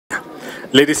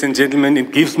Ladies and gentlemen,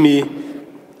 it gives me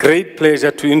great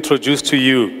pleasure to introduce to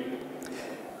you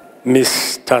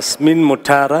Ms. Tasneem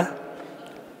Motara,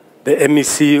 the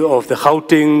MEC of the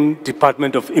Gauteng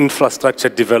Department of Infrastructure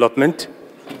Development,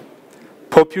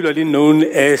 popularly known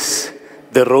as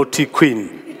the Roti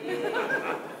Queen.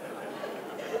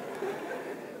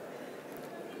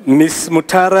 Ms.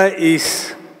 Motara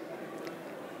is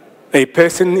a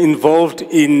person involved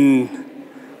in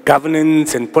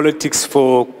governance and politics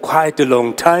for quite a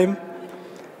long time.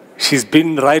 She's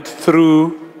been right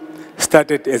through,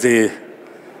 started as a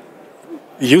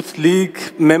youth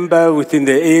league member within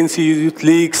the ANC Youth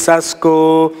League,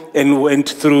 SASCO, and went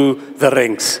through the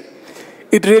ranks.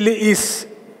 It really is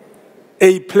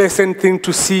a pleasant thing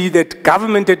to see that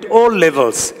government at all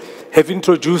levels have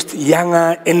introduced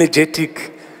younger,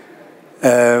 energetic,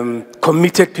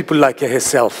 committed people like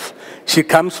herself. She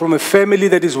comes from a family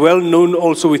that is well known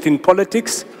also within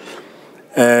politics,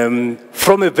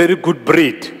 from a very good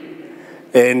breed.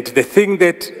 And the thing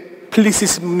that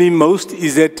pleases me most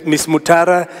is that Ms.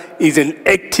 Motara is an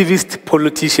activist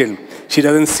politician. She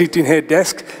doesn't sit in her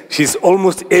desk. She's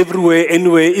almost everywhere,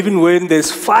 anywhere, even when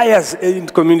there's fires in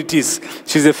communities,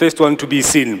 she's the first one to be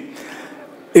seen.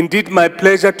 Indeed, my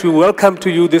pleasure to welcome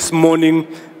to you this morning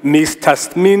Ms.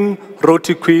 Tasneem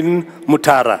Roti Queen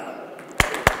Motara.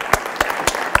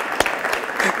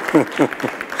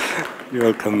 You're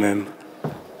welcome, ma'am.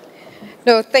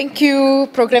 No, thank you,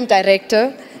 Program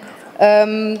Director.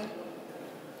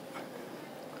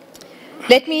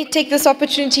 Let me take this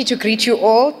opportunity to greet you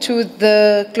all to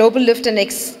the Global Lift and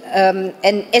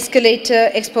Escalator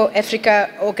Expo Africa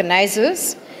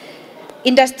organizers,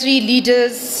 industry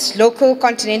leaders, local,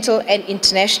 continental, and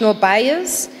international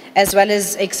buyers, as well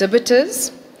as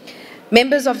exhibitors,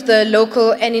 members of the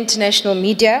local and international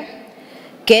media,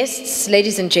 guests,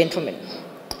 ladies and gentlemen.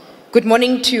 Good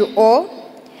morning to you all.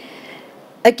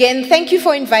 Again, thank you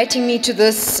for inviting me to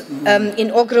this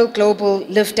inaugural Global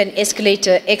Lift and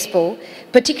Escalator Expo,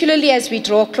 particularly as we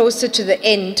draw closer to the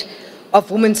end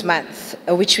of Women's Month,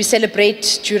 which we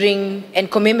celebrate during and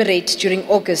commemorate during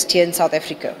August here in South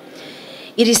Africa.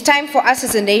 It is time for us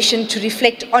as a nation to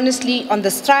reflect honestly on the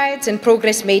strides and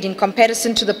progress made in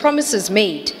comparison to the promises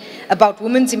made about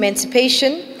women's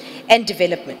emancipation and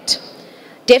development.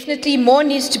 Definitely more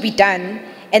needs to be done,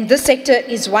 and this sector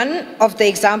is one of the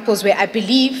examples where I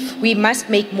believe we must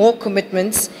make more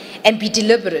commitments and be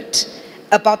deliberate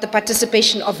about the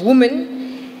participation of women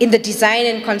in the design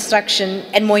and construction,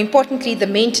 and more importantly, the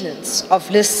maintenance of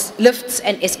lifts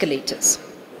and escalators.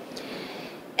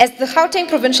 As the Gauteng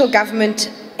provincial government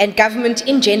and government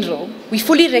in general, we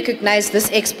fully recognize this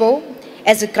expo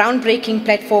as a groundbreaking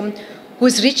platform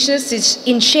whose richness is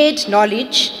in shared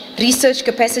knowledge, research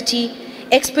capacity,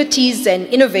 expertise and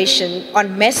innovation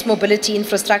on mass mobility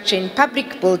infrastructure in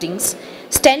public buildings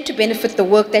stand to benefit the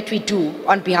work that we do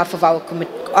on behalf of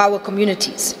our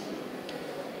communities.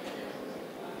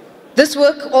 This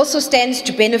work also stands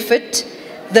to benefit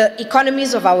the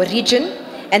economies of our region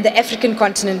and the African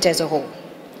continent as a whole.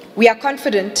 We are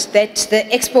confident that the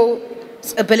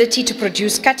Expo's ability to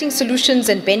produce cutting solutions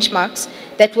and benchmarks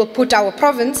that will put our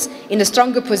province in a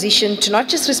stronger position to not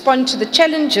just respond to the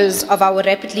challenges of our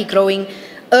rapidly growing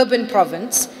urban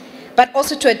province, but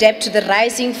also to adapt to the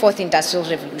rising fourth industrial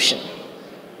revolution.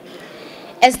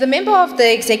 As the member of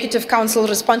the Executive Council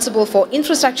responsible for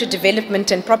infrastructure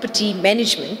development and property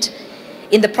management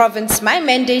in the province, my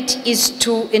mandate is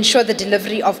to ensure the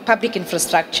delivery of public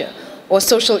infrastructure, or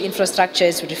social infrastructure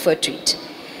as we refer to it,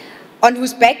 on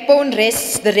whose backbone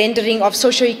rests the rendering of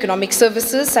socio-economic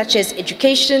services such as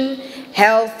education,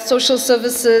 health, social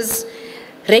services,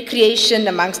 recreation,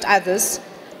 amongst others,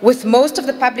 with most of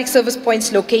the public service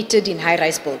points located in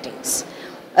high-rise buildings.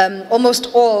 Almost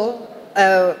all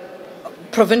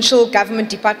provincial government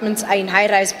departments are in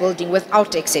high-rise building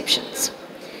without exceptions.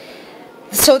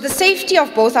 So the safety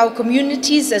of both our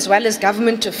communities as well as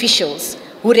government officials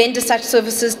who render such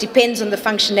services depends on the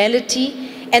functionality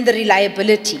and the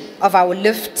reliability of our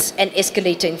lifts and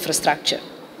escalator infrastructure.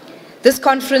 This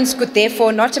conference could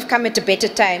therefore not have come at a better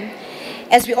time,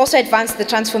 as we also advance the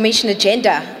transformation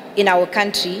agenda in our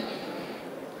country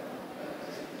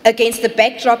against the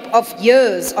backdrop of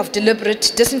years of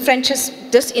deliberate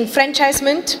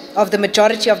disenfranchisement of the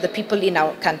majority of the people in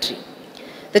our country.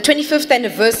 The 25th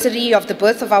anniversary of the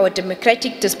birth of our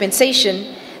democratic dispensation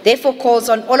therefore calls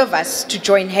on all of us to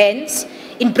join hands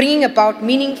in bringing about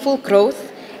meaningful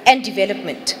growth and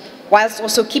development, whilst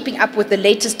also keeping up with the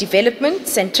latest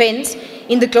developments and trends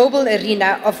in the global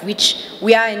arena, of which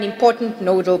we are an important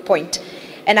nodal point.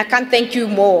 And I can't thank you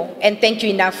more and thank you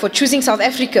enough for choosing South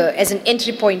Africa as an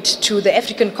entry point to the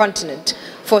African continent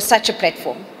for such a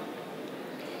platform.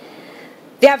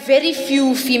 There are very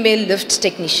few female lift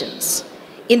technicians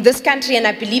in this country, and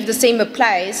I believe the same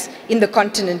applies in the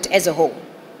continent as a whole.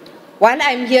 While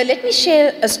I'm here, let me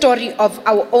share a story of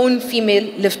our own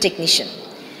female lift technician.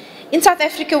 In South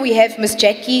Africa, we have Ms.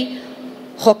 Jackie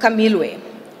Hokamilwe,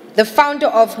 the founder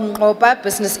of Ngoba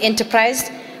Business Enterprise,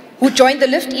 who joined the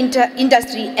lift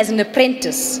industry as an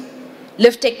apprentice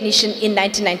lift technician in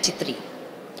 1993.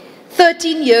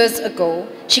 13 years ago,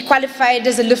 she qualified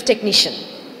as a lift technician,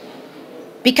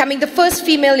 becoming the first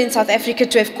female in South Africa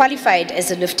to have qualified as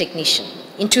a lift technician.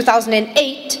 In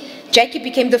 2008, Jackie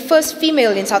became the first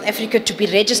female in South Africa to be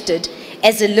registered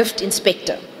as a lift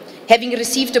inspector, having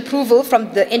received approval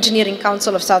from the Engineering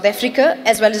Council of South Africa,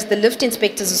 as well as the Lift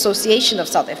Inspectors Association of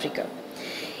South Africa.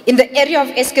 In the area of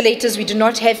escalators, we do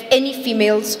not have any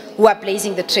females who are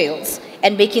blazing the trails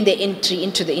and making their entry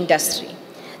into the industry.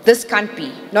 This can't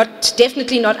be,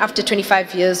 definitely not after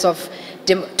 25 years of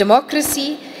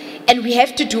democracy, and we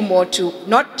have to do more to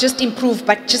not just improve,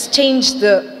 but just change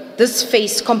this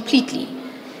face completely.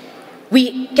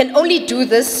 We can only do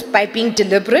this by being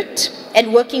deliberate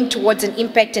and working towards an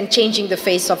impact and changing the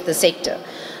face of the sector.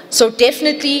 So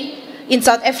definitely in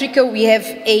South Africa, we have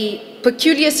a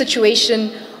peculiar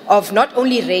situation of not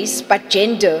only race, but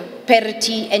gender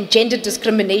parity and gender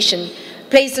discrimination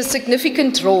plays a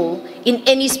significant role in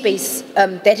any space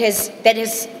that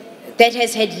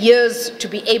has had years to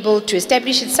be able to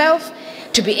establish itself,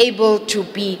 to be able to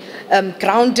be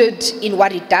grounded in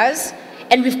what it does.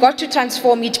 And we've got to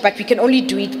transform it, but we can only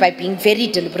do it by being very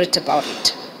deliberate about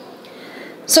it.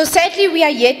 So sadly, we are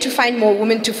yet to find more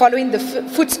women to follow in the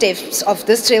footsteps of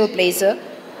this trailblazer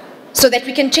so that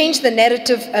we can change the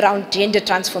narrative around gender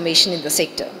transformation in the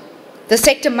sector. The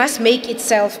sector must make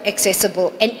itself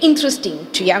accessible and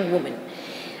interesting to young women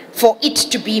for it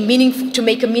to be meaningful, to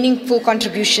make a meaningful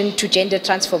contribution to gender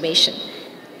transformation.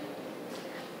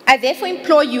 I therefore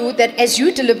implore you that as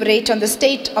you deliberate on the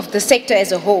state of the sector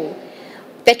as a whole,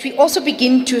 that we also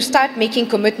begin to start making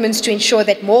commitments to ensure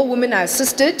that more women are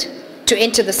assisted to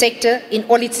enter the sector in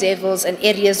all its levels and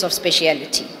areas of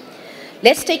speciality.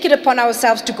 Let's take it upon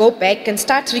ourselves to go back and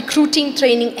start recruiting,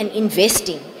 training, and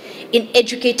investing in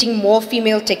educating more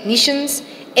female technicians,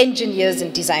 engineers,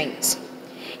 and designers.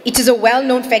 It is a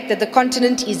well-known fact that the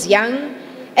continent is young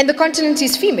and the continent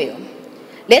is female.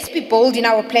 Let's be bold in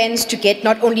our plans to get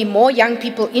not only more young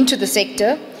people into the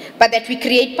sector, but that we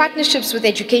create partnerships with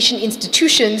education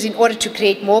institutions in order to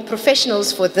create more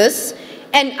professionals for this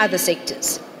and other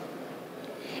sectors.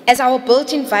 As our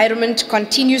built environment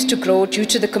continues to grow due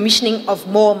to the commissioning of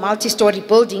more multi-story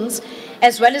buildings,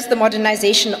 as well as the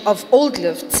modernization of old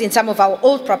lifts in some of our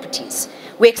old properties,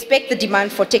 we expect the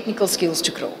demand for technical skills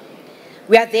to grow.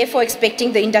 We are therefore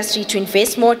expecting the industry to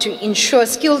invest more to ensure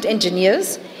skilled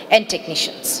engineers and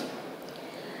technicians.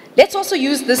 Let's also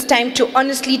use this time to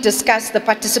honestly discuss the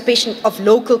participation of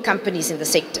local companies in the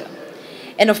sector.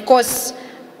 And of course,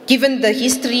 given the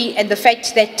history and the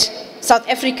fact that South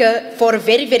Africa for a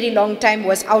very, very long time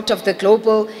was out of the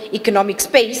global economic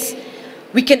space,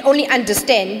 we can only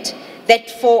understand that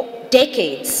for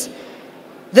decades,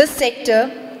 this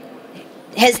sector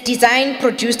has designed,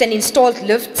 produced, and installed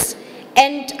lifts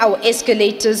and our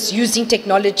escalators using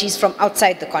technologies from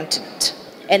outside the continent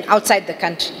and outside the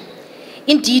country.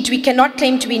 Indeed, we cannot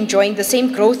claim to be enjoying the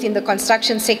same growth in the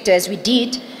construction sector as we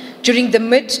did during the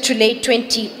mid to late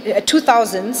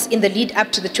 2000s in the lead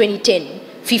up to the 2010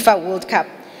 FIFA World Cup.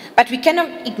 But we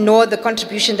cannot ignore the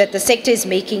contribution that the sector is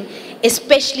making,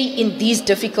 especially in these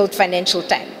difficult financial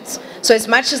times. So as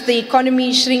much as the economy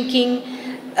is shrinking,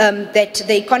 that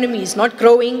the economy is not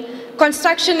growing,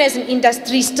 construction as an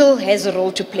industry still has a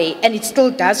role to play, and it still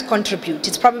does contribute.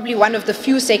 It's probably one of the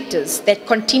few sectors that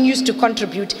continues to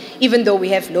contribute even though we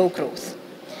have low growth.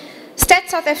 Stats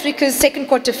South Africa's second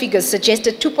quarter figures suggest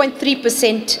a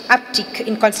 2.3% uptick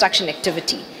in construction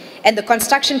activity, and the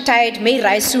construction tide may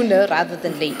rise sooner rather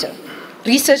than later.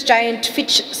 Research giant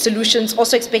Fitch Solutions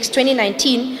also expects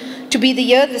 2019 to be the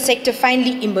year the sector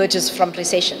finally emerges from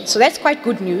recession. So that's quite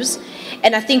good news.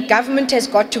 And I think government has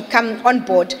got to come on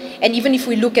board. And even if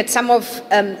we look at some of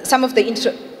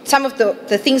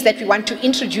the things that we want to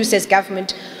introduce as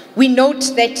government, we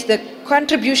note that the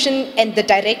contribution and the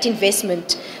direct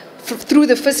investment through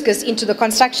the fiscus into the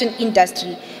construction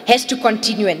industry has to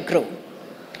continue and grow.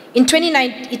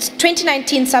 Its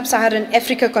 2019 Sub-Saharan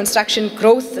Africa Construction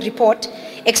Growth Report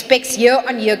expects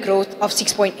year-on-year growth of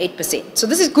 6.8%. So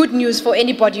this is good news for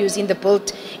anybody who's in the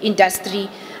built industry,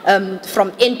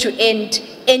 from end to end,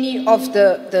 any of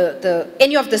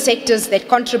the sectors that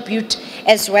contribute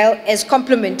as well as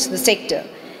complement the sector.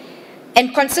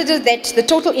 And consider that the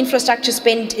total infrastructure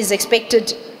spend is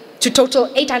expected to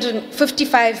total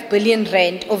 855 billion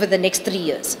rand over the next 3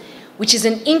 years, which is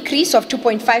an increase of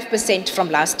 2.5% from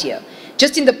last year.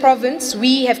 Just in the province,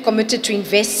 we have committed to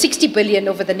invest 60 billion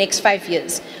over the next 5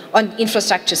 years on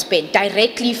infrastructure spend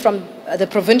directly from the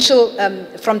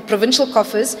provincial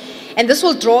coffers, and this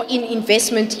will draw in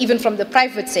investment even from the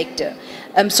private sector.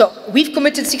 So we've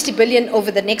committed 60 billion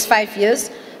over the next 5 years,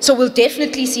 so we'll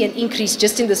definitely see an increase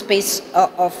just in the space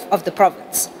of the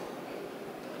province.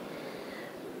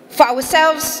 For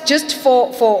ourselves, just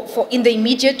for in the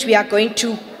immediate, we are going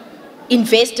to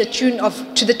invest to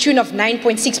the tune of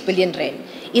 9.6 billion rand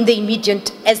in the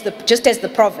immediate, just as the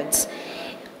province,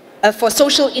 for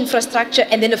social infrastructure,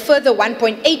 and then a further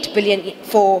 1.8 billion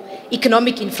for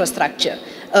economic infrastructure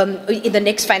in the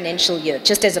next financial year,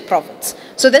 just as a province.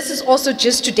 So this is also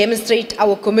just to demonstrate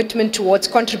our commitment towards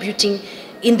contributing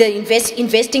in the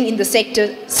investing in the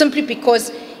sector, simply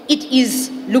because it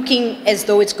is looking as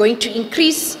though it's going to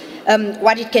increase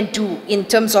what it can do in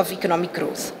terms of economic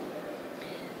growth.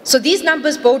 So these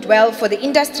numbers bode well for the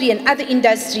industry and other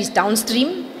industries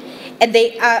downstream, and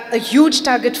they are a huge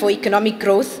target for economic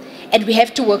growth, and we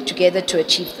have to work together to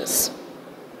achieve this.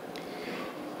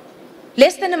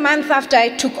 Less than a month after I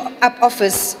took up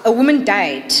office, a woman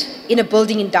died in a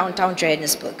building in downtown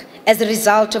Johannesburg as a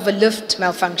result of a lift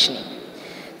malfunctioning.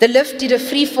 The lift did a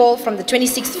free fall from the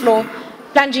 26th floor,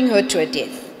 plunging her to her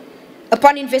death.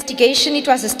 Upon investigation, it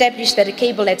was established that a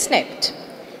cable had snapped.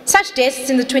 Such deaths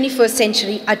in the 21st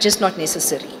century are just not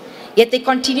necessary, yet they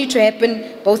continue to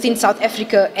happen both in South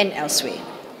Africa and elsewhere.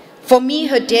 For me,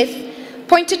 her death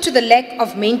pointed to the lack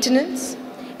of maintenance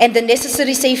and the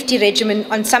necessary safety regimen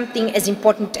on something as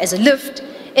important as a lift,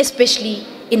 especially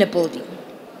in a building.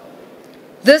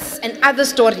 This and other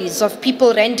stories of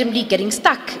people randomly getting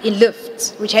stuck in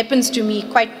lifts, which happens to me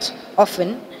quite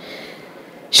often,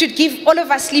 should give all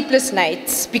of us sleepless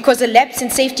nights, because a lapse in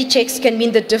safety checks can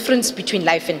mean the difference between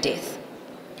life and death.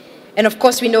 And of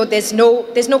course, we know there's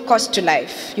no cost to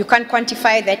life. You can't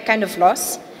quantify that kind of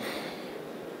loss.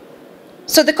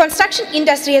 So the construction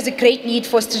industry has a great need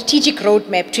for a strategic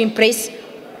roadmap to embrace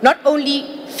not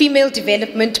only female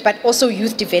development, but also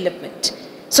youth development,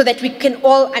 so that we can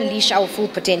all unleash our full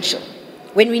potential.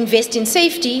 When we invest in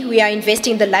safety, we are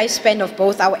investing in the lifespan of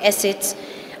both our assets,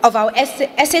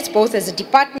 both as a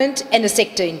department and a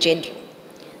sector in general.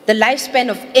 The lifespan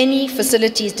of any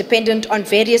facility is dependent on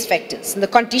various factors, and the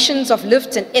conditions of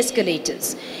lifts and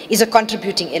escalators is a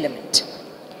contributing element.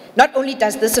 Not only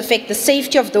does this affect the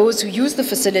safety of those who use the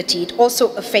facility, it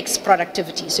also affects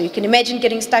productivity. So you can imagine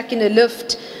getting stuck in a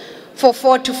lift for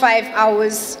 4 to 5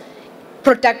 hours.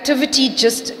 Productivity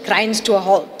just grinds to a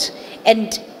halt.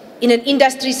 And in an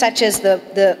industry such as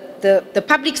the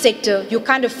public sector, you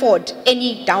can't afford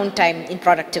any downtime in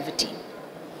productivity.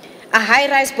 A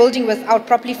high-rise building without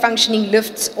properly functioning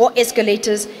lifts or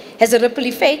escalators has a ripple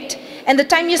effect, and the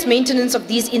timeous maintenance of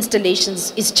these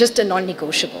installations is just a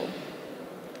non-negotiable.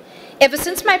 Ever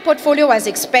since my portfolio was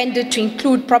expanded to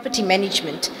include property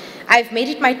management, I've made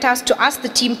it my task to ask the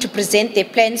team to present their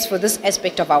plans for this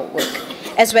aspect of our work,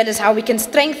 as well as how we can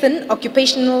strengthen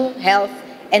occupational health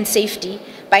and safety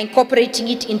by incorporating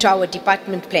it into our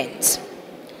department plans.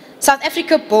 South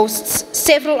Africa boasts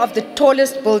several of the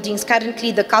tallest buildings,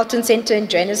 currently the Carlton Centre in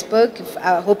Johannesburg.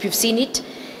 I hope you've seen it.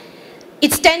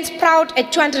 It stands proud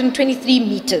at 223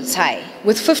 meters high,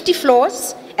 with 50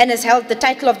 floors, and has held the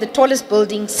title of the tallest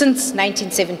building since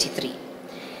 1973.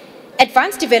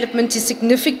 Advanced development is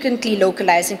significantly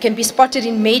localized and can be spotted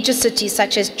in major cities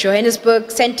such as Johannesburg,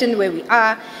 Sandton, where we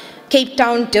are, Cape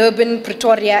Town, Durban,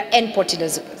 Pretoria, and Port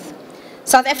Elizabeth.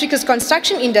 South Africa's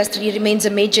construction industry remains a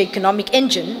major economic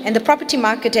engine, and the property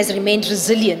market has remained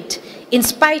resilient in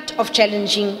spite of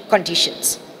challenging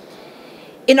conditions.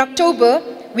 In October,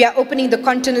 we are opening the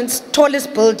continent's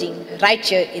tallest building right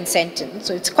here in Sandton.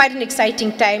 So it's quite an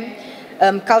exciting time.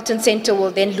 Carlton Centre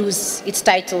will then lose its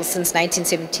title since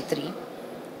 1973.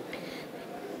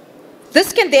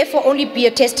 This can therefore only be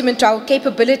a testament to our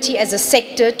capability as a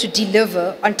sector to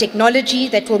deliver on technology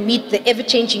that will meet the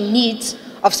ever-changing needs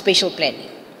of spatial planning.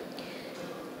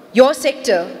 Your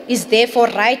sector is therefore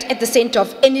right at the center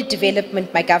of any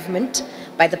development by government,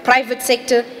 by the private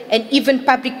sector, and even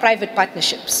public-private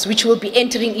partnerships, which we'll be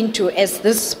entering into as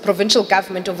this provincial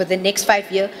government over the next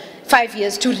 5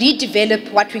 years to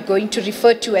redevelop what we're going to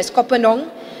refer to as Kopanong,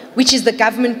 which is the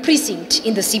government precinct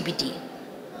in the CBD.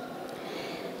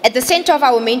 At the center of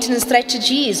our maintenance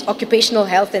strategy is occupational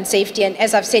health and safety, and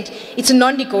as I've said, it's a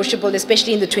non-negotiable,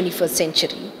 especially in the 21st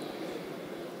century.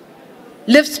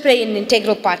 Lifts play an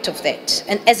integral part of that,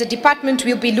 and as a department,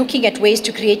 we'll be looking at ways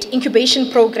to create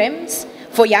incubation programs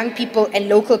for young people and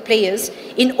local players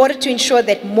in order to ensure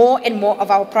that more and more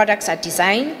of our products are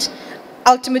designed,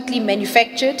 ultimately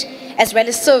manufactured, as well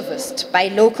as serviced by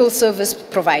local service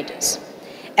providers.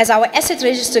 As our asset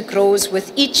register grows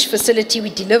with each facility we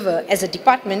deliver as a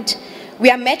department, we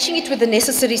are matching it with the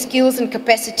necessary skills and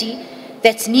capacity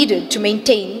that's needed to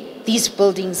maintain these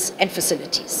buildings and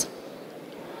facilities.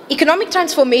 Economic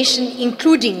transformation,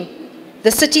 including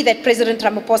the city that President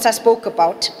Ramaphosa spoke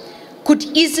about, could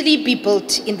easily be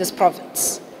built in this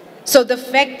province. So the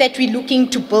fact that we're looking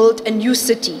to build a new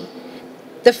city,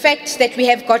 the fact that we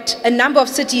have got a number of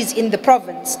cities in the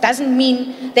province doesn't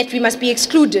mean that we must be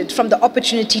excluded from the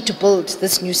opportunity to build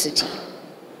this new city.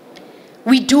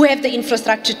 We do have the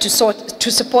infrastructure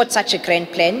to support such a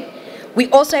grand plan. We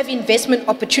also have investment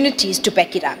opportunities to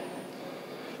back it up.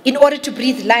 In order to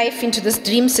breathe life into this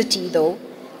dream city, though,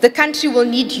 the country will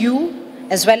need you,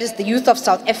 as well as the youth of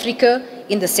South Africa,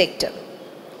 in the sector.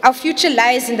 Our future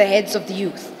lies in the heads of the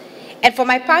youth. And for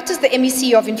my part as the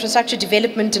MEC of Infrastructure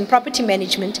Development and Property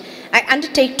Management, I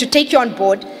undertake to take you on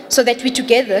board so that we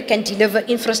together can deliver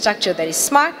infrastructure that is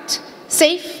smart,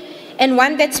 safe, and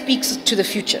one that speaks to the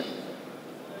future.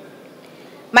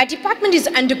 My department is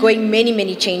undergoing many,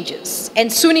 many changes,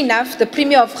 and soon enough, the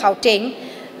Premier of Gauteng,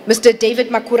 Mr. David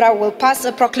Makura, will pass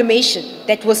a proclamation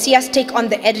that will see us take on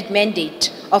the added mandate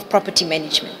of property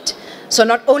management. So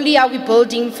not only are we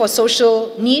building for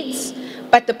social needs,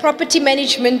 but the property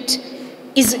management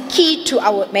is key to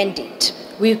our mandate.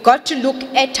 We've got to look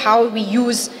at how we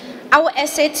use our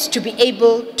assets to be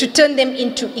able to turn them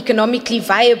into economically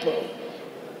viable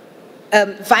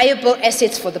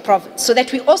assets for the province, so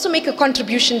that we also make a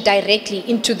contribution directly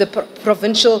into the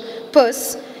provincial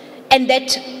purse, and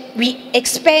that we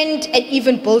expand and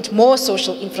even build more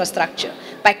social infrastructure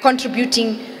by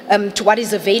contributing to what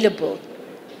is available.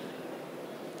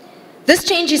 This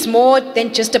change is more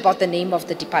than just about the name of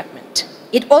the department.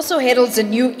 It also heralds a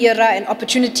new era and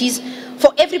opportunities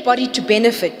for everybody to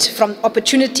benefit from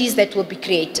opportunities that will be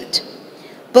created.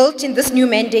 Built in this new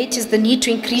mandate is the need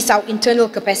to increase our internal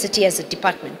capacity as a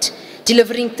department,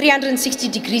 delivering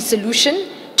 360-degree solution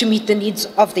to meet the needs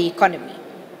of the economy.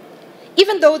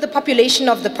 Even though the population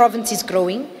of the province is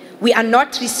growing, we are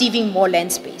not receiving more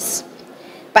land space,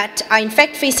 but are in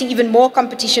fact facing even more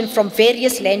competition from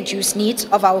various land use needs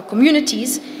of our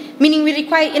communities, meaning we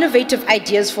require innovative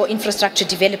ideas for infrastructure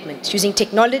development, using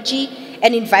technology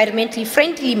and environmentally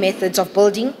friendly methods of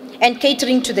building and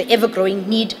catering to the ever-growing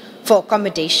need for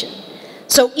accommodation.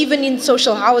 So even in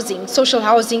social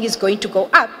housing is going to go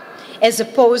up, as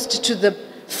opposed to the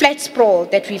flat sprawl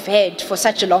that we've had for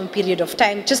such a long period of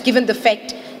time, just given the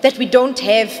fact that we don't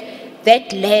have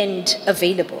that land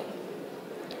available.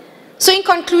 So in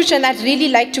conclusion, I'd really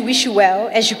like to wish you well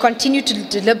as you continue to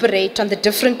deliberate on the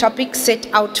different topics set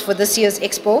out for this year's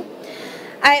Expo.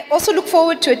 I also look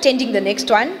forward to attending the next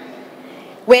one,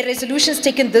 where resolutions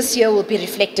taken this year will be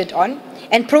reflected on,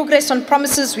 and progress on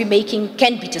promises we're making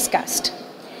can be discussed.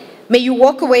 May you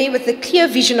walk away with a clear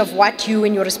vision of what you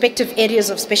in your respective areas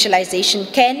of specialization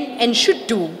can and should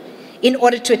do in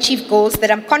order to achieve goals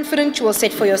that I'm confident you will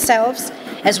set for yourselves,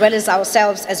 as well as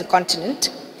ourselves as a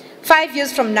continent. 5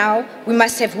 years from now, we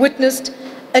must have witnessed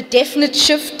a definite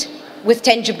shift with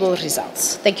tangible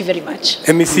results. Thank you very much.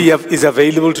 MEC is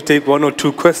available to take 1 or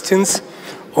 2 questions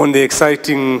on the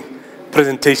exciting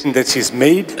presentation that she's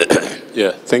made.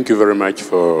 Yeah, thank you very much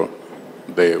for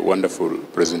the wonderful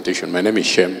presentation. My name is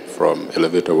Shem from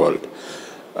Elevator World.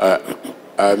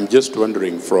 I'm just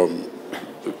wondering, from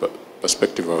the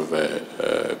perspective of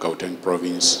Gauteng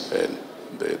province and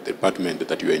the department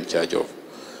that you're in charge of,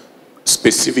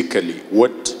 specifically,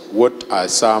 what are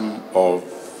some of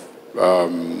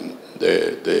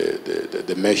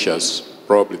the measures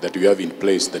probably that you have in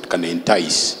place that can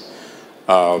entice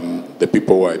the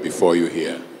people who are before you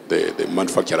here, the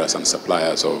manufacturers and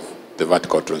suppliers of the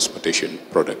vertical transportation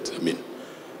products? I mean,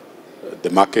 the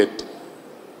market,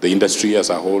 the industry as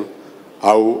a whole,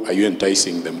 how are you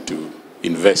enticing them to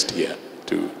invest here,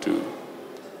 to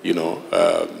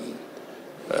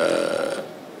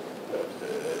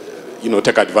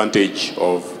take advantage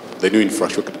of the new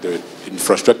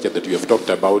infrastructure that you have talked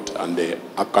about and the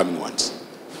upcoming ones?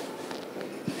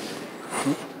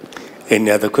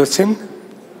 Any other question?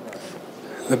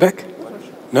 The back?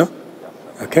 No?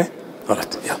 Okay. All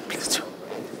right. Yeah, please do.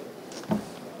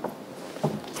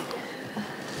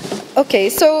 Okay,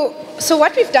 so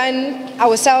what we've done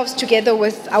ourselves together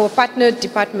with our partner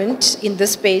department in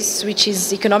this space, which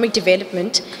is economic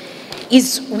development,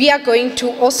 is we are going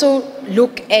to also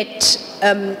look at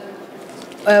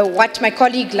what my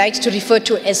colleague likes to refer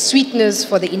to as sweeteners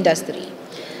for the industry.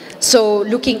 So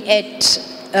looking at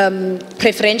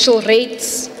preferential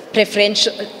rates,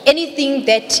 anything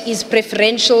that is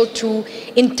preferential to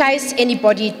entice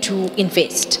anybody to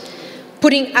invest.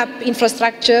 Putting up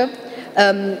infrastructure,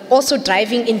 also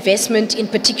driving investment in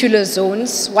particular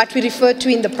zones, what we refer to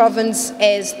in the province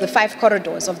as the 5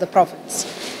 corridors of the province.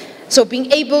 So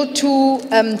being able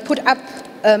to put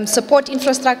up support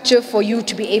infrastructure for you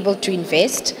to be able to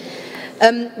invest.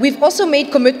 We've also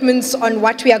made commitments on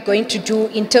what we are going to do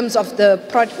in terms of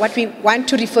what we want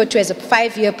to refer to as a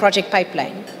 5-year project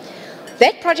pipeline.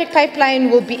 That project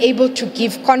pipeline will be able to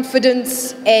give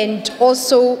confidence and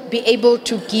also be able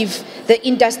to give the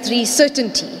industry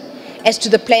certainty as to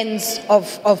the plans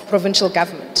of provincial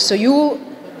government. So you,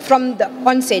 from the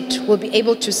onset, will be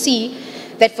able to see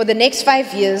that for the next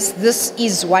 5 years, this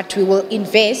is what we will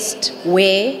invest,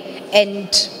 where,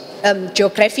 and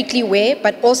geographically where,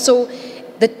 but also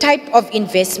the type of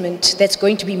investment that's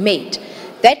going to be made.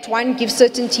 That one gives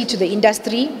certainty to the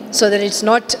industry so that it's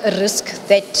not a risk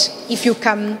that if you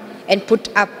come and put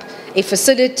up a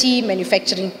facility,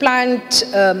 manufacturing plant,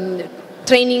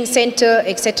 training center,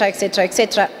 etc., etc.,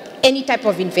 etc., any type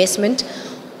of investment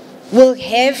will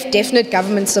have definite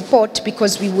government support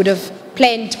because we would have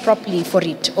planned properly for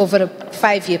it over a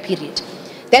 5-year period.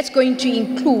 That's going to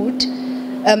include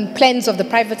plans of the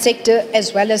private sector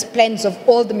as well as plans of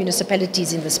all the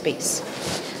municipalities in the space.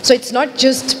 So it's not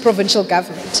just provincial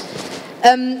government.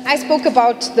 I spoke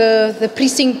about the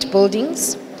precinct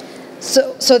buildings.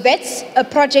 So that's a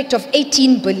project of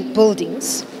 18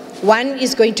 buildings. One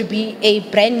is going to be a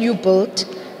brand new build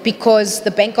because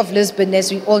the Bank of Lisbon,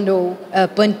 as we all know,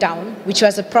 burnt down, which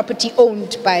was a property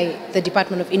owned by the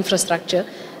Department of Infrastructure.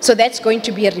 So that's going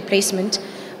to be a replacement.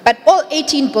 But all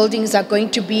 18 buildings are going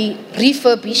to be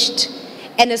refurbished,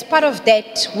 and as part of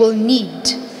that will need,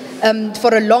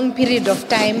 for a long period of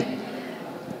time,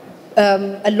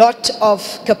 a lot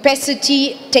of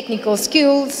capacity, technical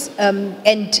skills,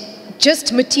 and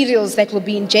just materials that will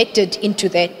be injected into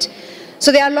that.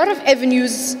 So there are a lot of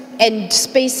avenues and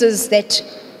spaces that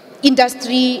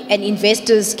industry and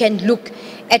investors can look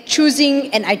at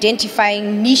choosing and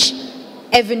identifying niche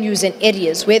avenues and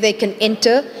areas where they can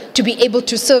enter to be able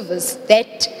to service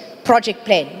that project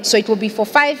plan. So it will be for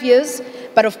 5 years,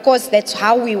 but of course that's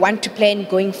how we want to plan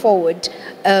going forward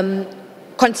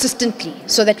consistently,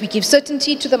 so that we give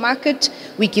certainty to the market,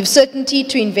 we give certainty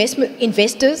to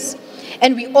investors,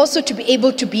 and we also to be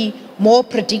able to be more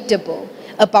predictable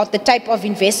about the type of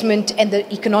investment and the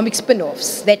economic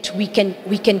spin-offs that we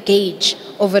can gauge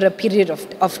over a period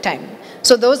of time.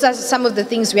 So those are some of the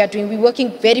things we are doing. We're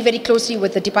working very, very closely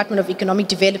with the Department of Economic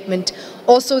Development.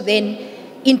 Also then,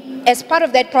 as part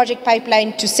of that project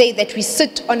pipeline, to say that we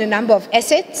sit on a number of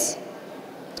assets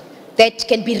that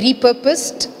can be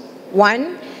repurposed,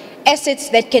 one, assets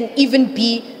that can even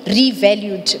be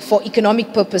revalued for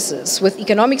economic purposes, with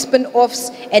economic spin-offs,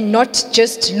 and not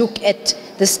just look at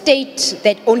the state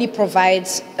that only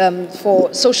provides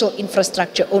for social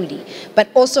infrastructure only, but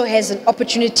also has an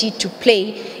opportunity to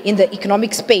play in the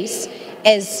economic space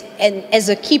as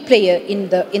a key player in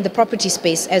the property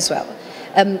space as well.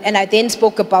 And I then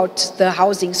spoke about the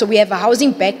housing. So we have a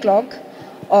housing backlog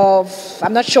of,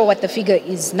 I'm not sure what the figure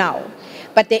is now,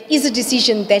 but there is a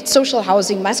decision that social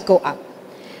housing must go up.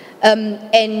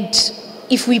 And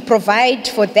if we provide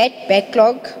for that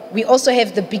backlog, we also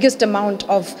have the biggest amount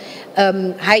of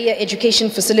higher education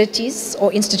facilities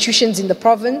or institutions in the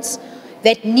province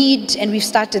that need, and we've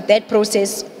started that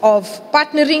process of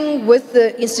partnering with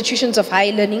the institutions of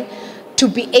higher learning to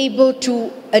be able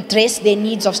to address their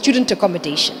needs of student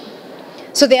accommodation.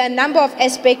 So there are a number of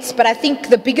aspects, but I think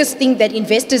the biggest thing that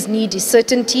investors need is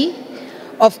certainty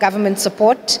of government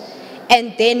support,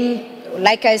 and then,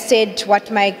 like I said,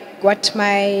 what my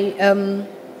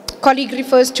colleague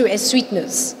refers to as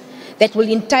sweeteners that will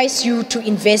entice you to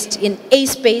invest in a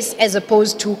space as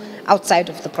opposed to outside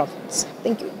of the province.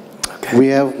 Thank you. Okay. We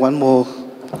have one more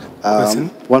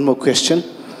question.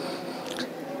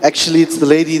 Actually, it's the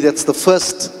lady that's the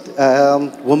first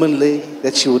woman lady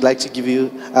that she would like to give you,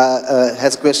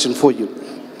 has a question for you.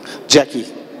 Jackie.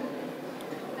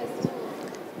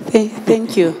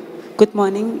 Thank you. Good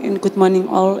morning, and good morning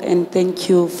all, and thank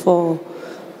you to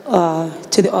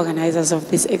the organizers of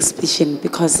this exhibition,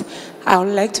 because I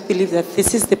would like to believe that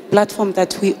this is the platform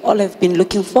that we all have been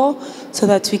looking for, so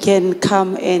that we can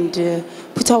come and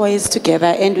put our heads together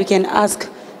and we can ask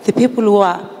the people who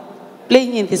are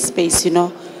playing in this space,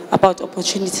 about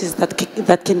opportunities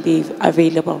that can be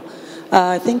available.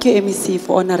 Thank you, MEC,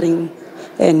 for honoring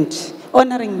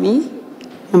me,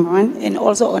 number one, and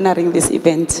also honoring this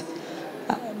event.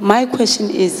 My question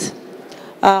is,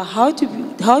 how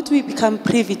do we become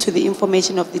privy to the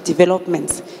information of the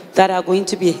developments that are going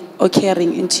to be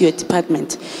occurring into your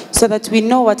department, so that we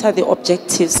know what are the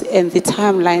objectives and the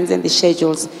timelines and the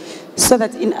schedules, so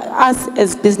that in us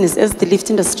as business, as the lift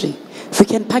industry, we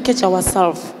can package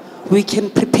ourselves, we can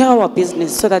prepare our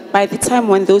business, so that by the time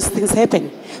when those things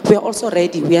happen, we are also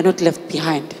ready, we are not left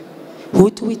behind. Who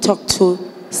do we talk to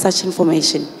such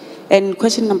information? And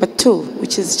question number 2,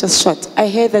 which is just short. I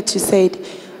heard that you said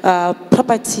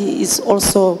property is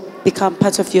also become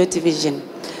part of your division.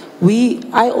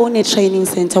 I own a training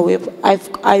center where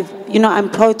I'm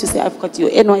proud to say I've got your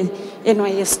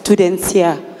NYS students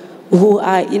here who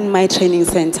are in my training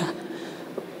center.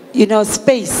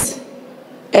 Space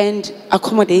and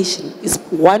accommodation is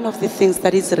one of the things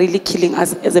that is really killing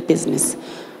us as a business.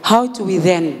 How do we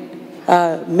then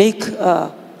make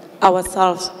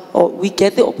ourselves, or we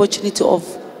get the opportunity of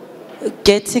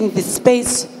getting the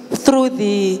space through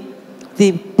the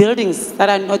buildings that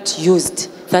are not used,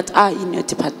 that are in your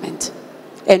department?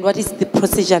 And what is the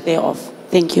procedure thereof?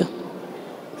 Thank you.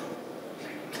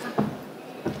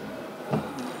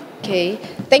 Okay,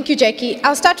 thank you, Jackie.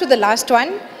 I'll start with the last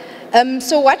one.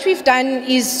 So what we've done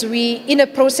is we're in a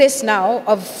process now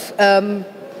of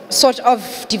sort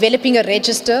of developing a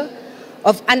register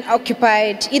of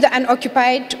unoccupied, either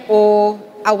unoccupied or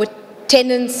our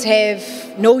tenants have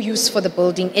no use for the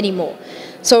building anymore.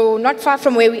 So not far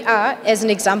from where we are, as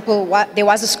an example, there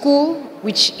was a school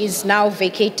which is now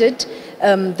vacated.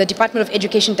 The Department of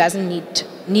Education doesn't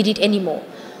need it anymore.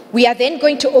 We are then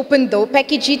going to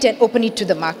package it and open it to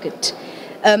the market.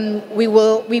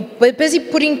 We're busy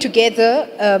putting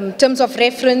together terms of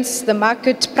reference, the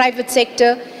market, private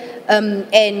sector,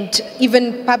 and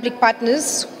even public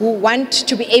partners who want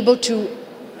to be able to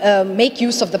make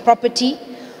use of the property.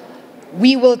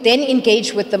 We will then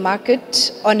engage with the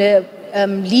market on a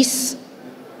lease,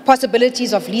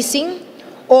 possibilities of leasing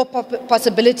or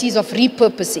possibilities of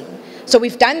repurposing. So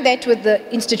we've done that with the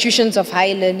institutions of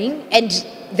higher learning, and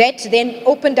that then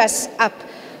opened us up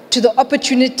to the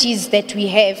opportunities that we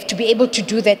have to be able to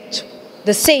do that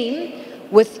the same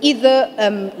with either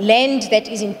land that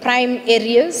is in prime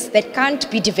areas that can't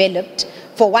be developed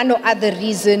for one or other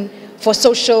reason for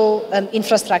social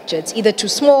infrastructure. It's either too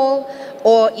small,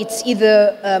 or it's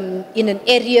either in an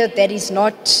area that is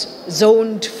not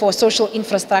zoned for social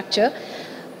infrastructure.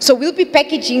 So we'll be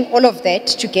packaging all of that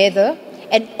together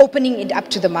and opening it up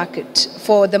to the market,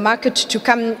 for the market to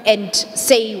come and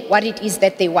say what it is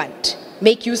that they want.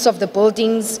 Make use of the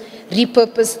buildings,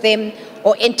 repurpose them,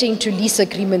 or enter into lease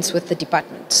agreements with the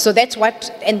department. So that's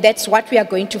what we are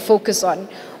going to focus on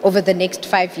over the next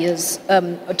 5 years,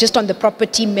 just on the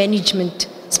property management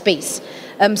space.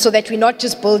 So that we're not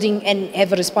just building and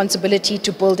have a responsibility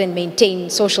to build and maintain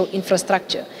social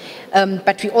infrastructure,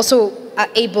 but we also are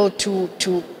able to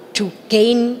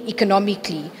gain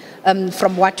economically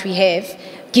from what we have,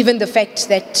 given the fact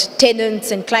that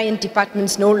tenants and client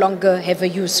departments no longer have a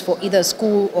use for either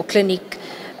school or clinic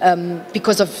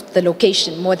because of the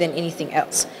location more than anything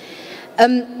else.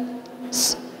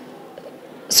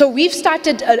 So we've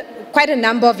started quite a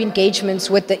number of engagements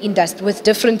with the industry, with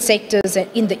different sectors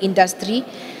in the industry,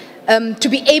 to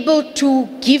be able to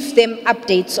give them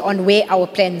updates on where our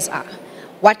plans are,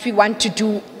 what we want to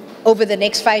do over the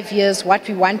next 5 years, what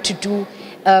we want to do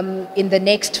in the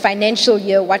next financial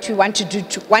year, what we want to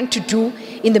do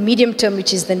in the medium term,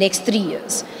 which is the next 3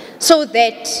 years, so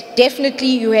that definitely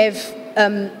you have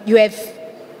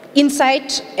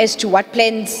insight as to what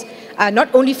plans are,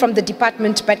 not only from the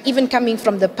department but even coming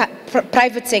from the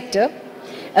private sector,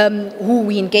 who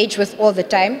we engage with all the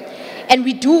time. And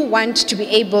we do want to be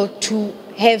able to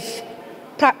have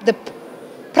the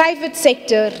private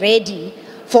sector ready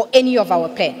for any of our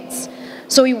plans.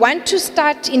 So we want to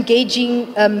start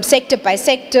engaging sector by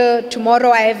sector.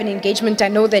 Tomorrow I have an engagement. I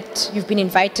know that you've been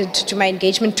invited to my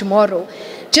engagement tomorrow,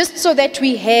 just so that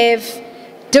we have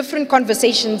different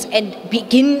conversations and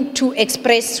begin to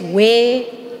express where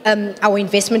our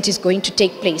investment is going to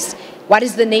take place. What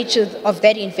is the nature of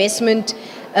that investment,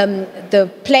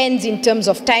 the plans in terms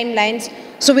of timelines.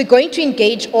 So we're going to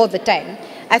engage all the time.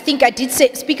 I think I did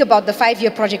speak about the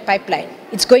 5-year project pipeline.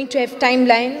 It's going to have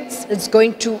timelines. It's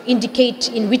going to indicate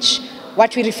in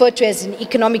what we refer to as an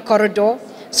economic corridor.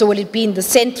 So will it be in the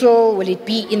central, will it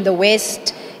be in the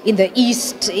west, in the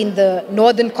east, in the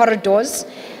northern corridors,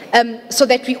 so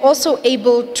that we're also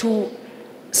able to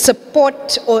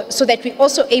support, or so that we're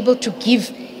also able to give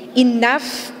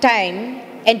enough time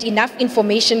and enough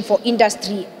information for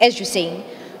industry, as you're saying,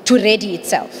 to ready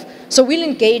itself. So we'll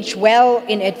engage well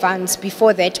in advance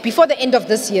before that. Before the end of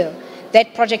this year,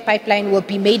 that project pipeline will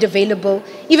be made available,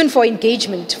 even for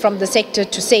engagement from the sector,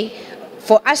 to say,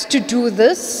 For us to do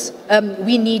this,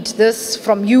 we need this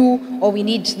from you, or we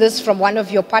need this from one of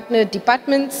your partner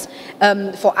departments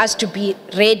for us to be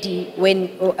ready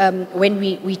when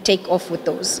we take off with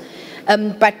those.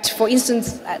 But for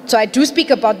instance, so I do speak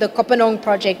about the Kopanong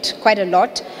project quite a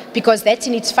lot because that's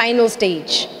in its final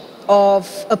stage of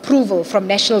approval from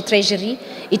National Treasury.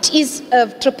 It is a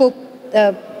triple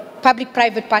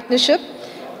public-private partnership.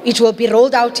 It will be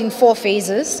rolled out in 4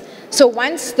 phases. So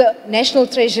once the National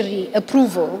Treasury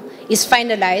approval is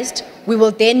finalized, we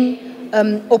will then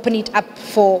open it up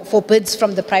for bids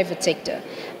from the private sector.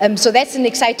 So that's an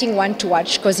exciting one to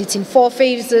watch because it's in 4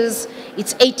 phases,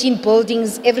 it's 18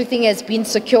 buildings, everything has been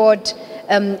secured,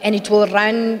 and it will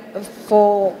run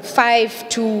for 5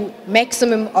 to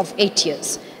maximum of 8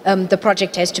 years. The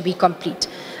project has to be complete.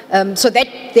 So that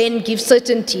then gives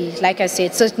certainty, like I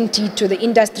said, certainty to the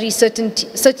industry,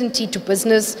 certainty to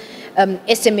business,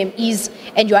 SMMEs,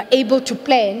 and you are able to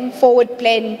plan, forward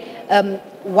plan,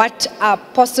 what are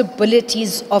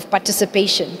possibilities of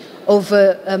participation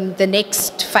over the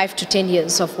next 5 to 10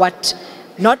 years of what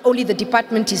not only the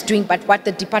department is doing, but what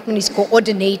the department is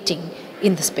coordinating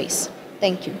in the space.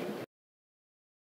 Thank you.